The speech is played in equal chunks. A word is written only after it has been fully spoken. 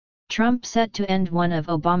Trump set to end one of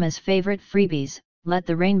Obama's favorite freebies, let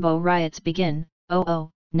the rainbow riots begin.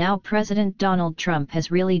 Now President Donald Trump has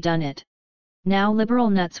really done it. Now liberal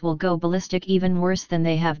nuts will go ballistic even worse than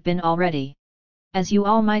they have been already. As you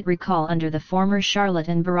all might recall, under the former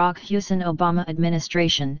Charlatan Barack Huessin Obama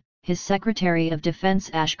administration, his Secretary of Defense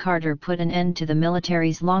Ash Carter put an end to the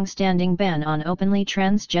military's long-standing ban on openly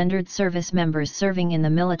transgendered service members serving in the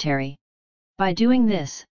military. By doing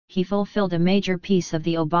this, he fulfilled a major piece of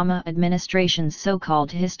the Obama administration's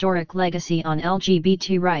so-called historic legacy on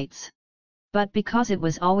LGBT rights. But because it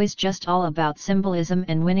was always just all about symbolism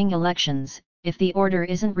and winning elections, if the order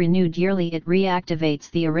isn't renewed yearly, it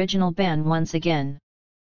reactivates the original ban once again.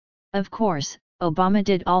 Of course, Obama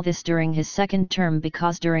did all this during his second term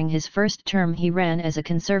because during his first term he ran as a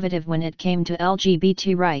conservative when it came to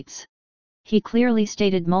LGBT rights. He clearly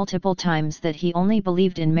stated multiple times that he only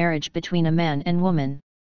believed in marriage between a man and woman.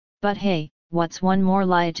 But hey, what's one more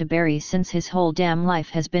lie to bury, since his whole damn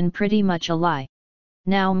life has been pretty much a lie?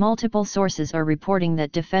 Now multiple sources are reporting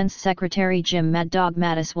that Defense Secretary Jim Mad Dog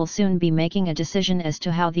Mattis will soon be making a decision as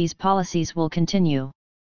to how these policies will continue.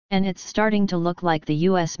 And it's starting to look like the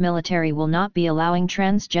US military will not be allowing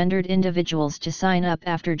transgendered individuals to sign up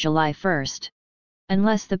after July 1st.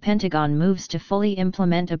 Unless the Pentagon moves to fully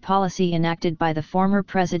implement a policy enacted by the former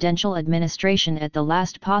presidential administration at the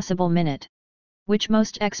last possible minute. Which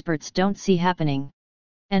most experts don't see happening.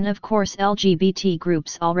 And of course LGBT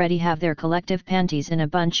groups already have their collective panties in a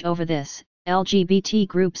bunch over this. LGBT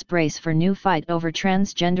groups brace for new fight over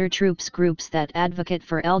transgender troops. Groups that advocate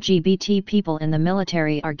for LGBT people in the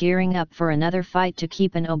military are gearing up for another fight to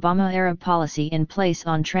keep an Obama-era policy in place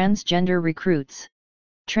on transgender recruits.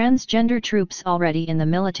 Transgender troops already in the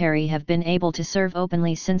military have been able to serve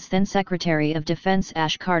openly since then Secretary of Defense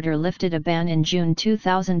Ash Carter lifted a ban in June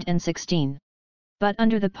 2016. But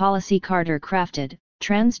under the policy Carter crafted,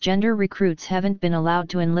 transgender recruits haven't been allowed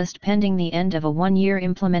to enlist pending the end of a one-year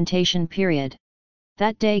implementation period.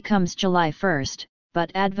 That day comes July 1st,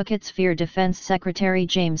 but advocates fear Defense Secretary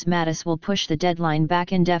James Mattis will push the deadline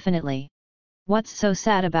back indefinitely. What's so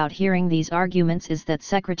sad about hearing these arguments is that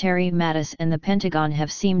Secretary Mattis and the Pentagon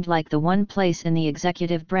have seemed like the one place in the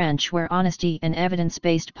executive branch where honesty and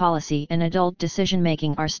evidence-based policy and adult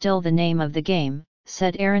decision-making are still the name of the game,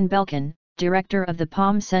 said Aaron Belkin, director of the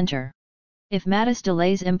Palm Center. If Mattis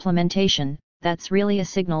delays implementation, that's really a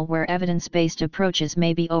signal where evidence-based approaches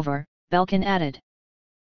may be over, Belkin added.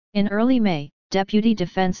 In early May, Deputy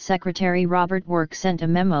Defense Secretary Robert Work sent a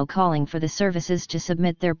memo calling for the services to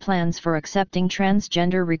submit their plans for accepting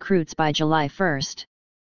transgender recruits by July 1st.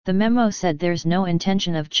 The memo said there's no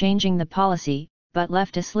intention of changing the policy, but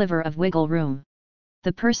left a sliver of wiggle room.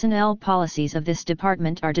 The personnel policies of this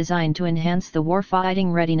department are designed to enhance the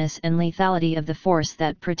warfighting readiness and lethality of the force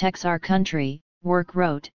that protects our country, Work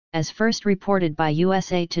wrote, as first reported by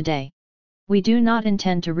USA Today. We do not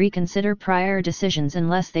intend to reconsider prior decisions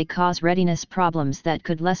unless they cause readiness problems that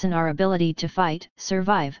could lessen our ability to fight,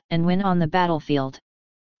 survive, and win on the battlefield.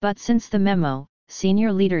 But since the memo,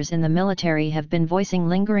 senior leaders in the military have been voicing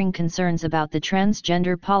lingering concerns about the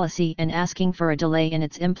transgender policy and asking for a delay in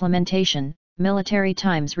its implementation, Military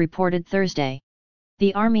Times reported Thursday.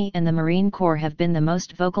 The Army and the Marine Corps have been the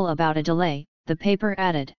most vocal about a delay, the paper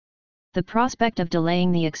added. The prospect of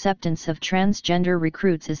delaying the acceptance of transgender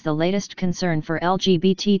recruits is the latest concern for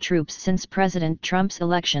LGBT troops since President Trump's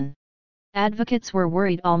election. Advocates were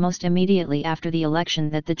worried almost immediately after the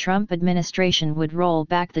election that the Trump administration would roll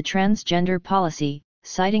back the transgender policy,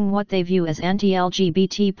 citing what they view as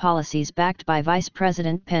anti-LGBT policies backed by Vice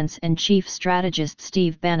President Pence and Chief Strategist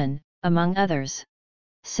Steve Bannon, among others.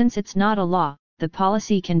 Since it's not a law, the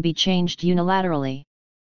policy can be changed unilaterally.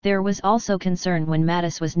 There was also concern when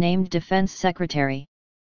Mattis was named Defense Secretary.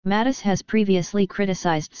 Mattis has previously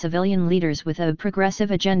criticized civilian leaders with a progressive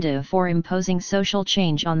agenda for imposing social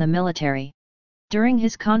change on the military. During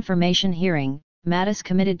his confirmation hearing, Mattis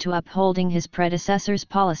committed to upholding his predecessor's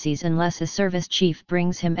policies unless a service chief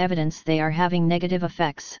brings him evidence they are having negative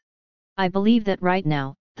effects. I believe that right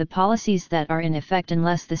now, the policies that are in effect,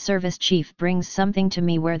 unless the service chief brings something to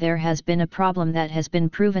me where there has been a problem that has been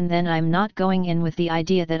proven, then I'm not going in with the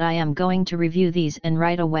idea that I am going to review these and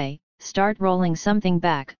right away start rolling something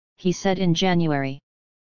back, he said in January.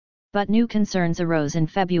 But new concerns arose in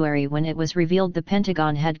February when it was revealed the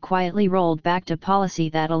Pentagon had quietly rolled back a policy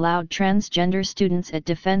that allowed transgender students at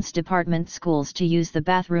Defense Department schools to use the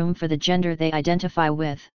bathroom for the gender they identify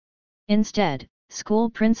with. Instead, school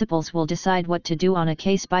principals will decide what to do on a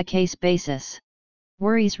case-by-case basis.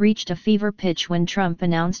 Worries reached a fever pitch when Trump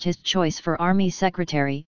announced his choice for Army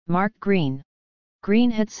Secretary, Mark Green.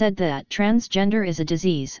 Green had said that transgender is a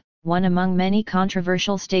disease, one among many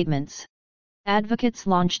controversial statements. Advocates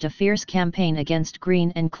launched a fierce campaign against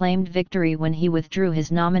Green and claimed victory when he withdrew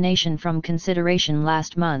his nomination from consideration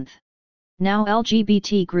last month. Now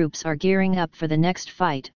LGBT groups are gearing up for the next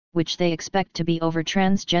fight, which they expect to be over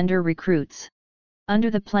transgender recruits.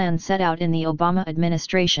 Under the plan set out in the Obama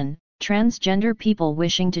administration, transgender people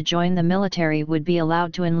wishing to join the military would be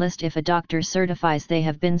allowed to enlist if a doctor certifies they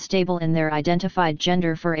have been stable in their identified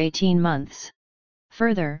gender for 18 months.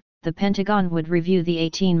 Further, the Pentagon would review the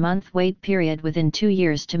 18-month wait period within 2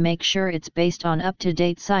 years to make sure it's based on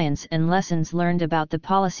up-to-date science and lessons learned about the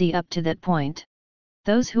policy up to that point.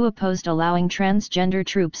 Those who opposed allowing transgender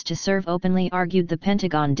troops to serve openly argued the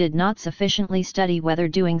Pentagon did not sufficiently study whether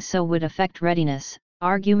doing so would affect readiness,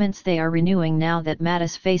 arguments they are renewing now that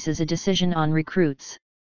Mattis faces a decision on recruits.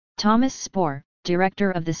 Thomas Spohr, director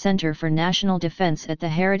of the Center for National Defense at the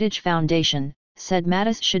Heritage Foundation, said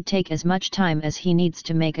Mattis should take as much time as he needs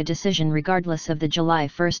to make a decision regardless of the July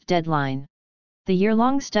 1 deadline. The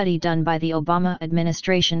year-long study done by the Obama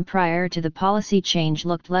administration prior to the policy change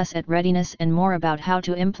looked less at readiness and more about how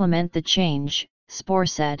to implement the change, Spohr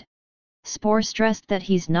said. Spohr stressed that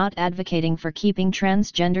he's not advocating for keeping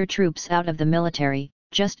transgender troops out of the military,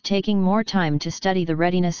 just taking more time to study the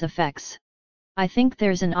readiness effects. I think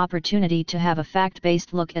there's an opportunity to have a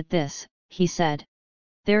fact-based look at this, he said.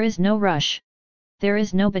 There is no rush. There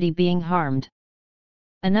is nobody being harmed.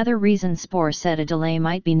 Another reason Spohr said a delay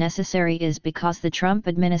might be necessary is because the Trump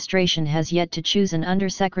administration has yet to choose an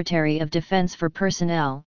Undersecretary of Defense for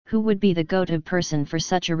Personnel, who would be the go-to person for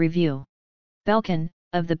such a review. Belkin,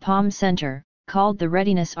 of the Palm Center, called the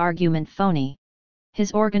readiness argument phony.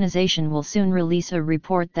 His organization will soon release a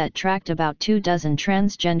report that tracked about 24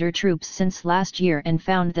 transgender troops since last year and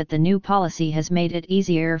found that the new policy has made it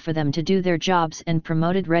easier for them to do their jobs and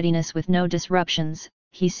promoted readiness with no disruptions,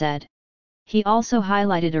 he said. He also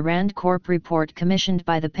highlighted a RAND Corp report commissioned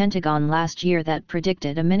by the Pentagon last year that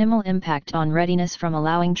predicted a minimal impact on readiness from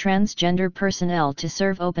allowing transgender personnel to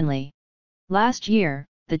serve openly. Last year,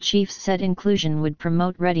 the chiefs said inclusion would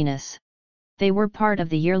promote readiness. They were part of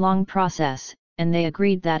the year-long process, and they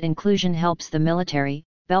agreed that inclusion helps the military,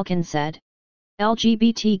 Belkin said.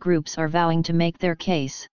 LGBT groups are vowing to make their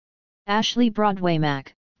case. Ashley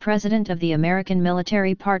Broadway-Mack, president of the American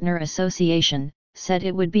Military Partner Association, said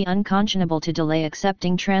it would be unconscionable to delay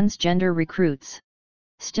accepting transgender recruits.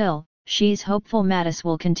 Still, she's hopeful Mattis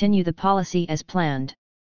will continue the policy as planned.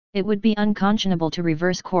 It would be unconscionable to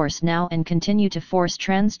reverse course now and continue to force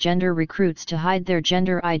transgender recruits to hide their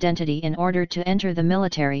gender identity in order to enter the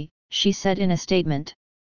military, she said in a statement.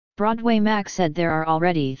 Broadway-Mack said there are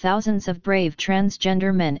already thousands of brave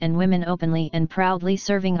transgender men and women openly and proudly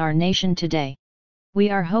serving our nation today. We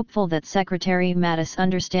are hopeful that Secretary Mattis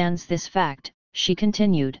understands this fact, she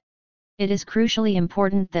continued. It is crucially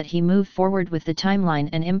important that he move forward with the timeline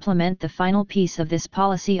and implement the final piece of this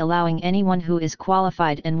policy allowing anyone who is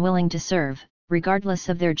qualified and willing to serve, regardless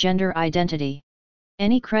of their gender identity.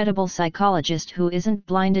 Any credible psychologist who isn't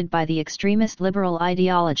blinded by the extremist liberal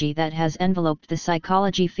ideology that has enveloped the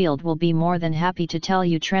psychology field will be more than happy to tell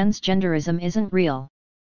you transgenderism isn't real.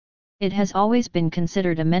 It has always been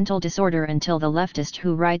considered a mental disorder until the leftists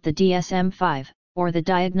who write the DSM-5, or the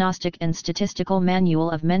Diagnostic and Statistical Manual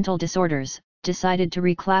of Mental Disorders, decided to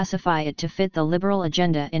reclassify it to fit the liberal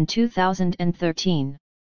agenda in 2013.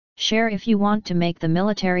 Share if you want to make the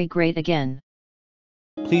military great again.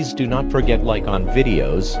 Please do not forget like on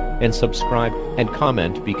videos, and subscribe, and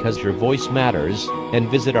comment because your voice matters, and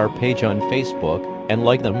visit our page on Facebook, and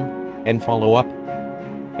like them, and follow up.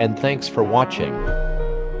 And thanks for watching.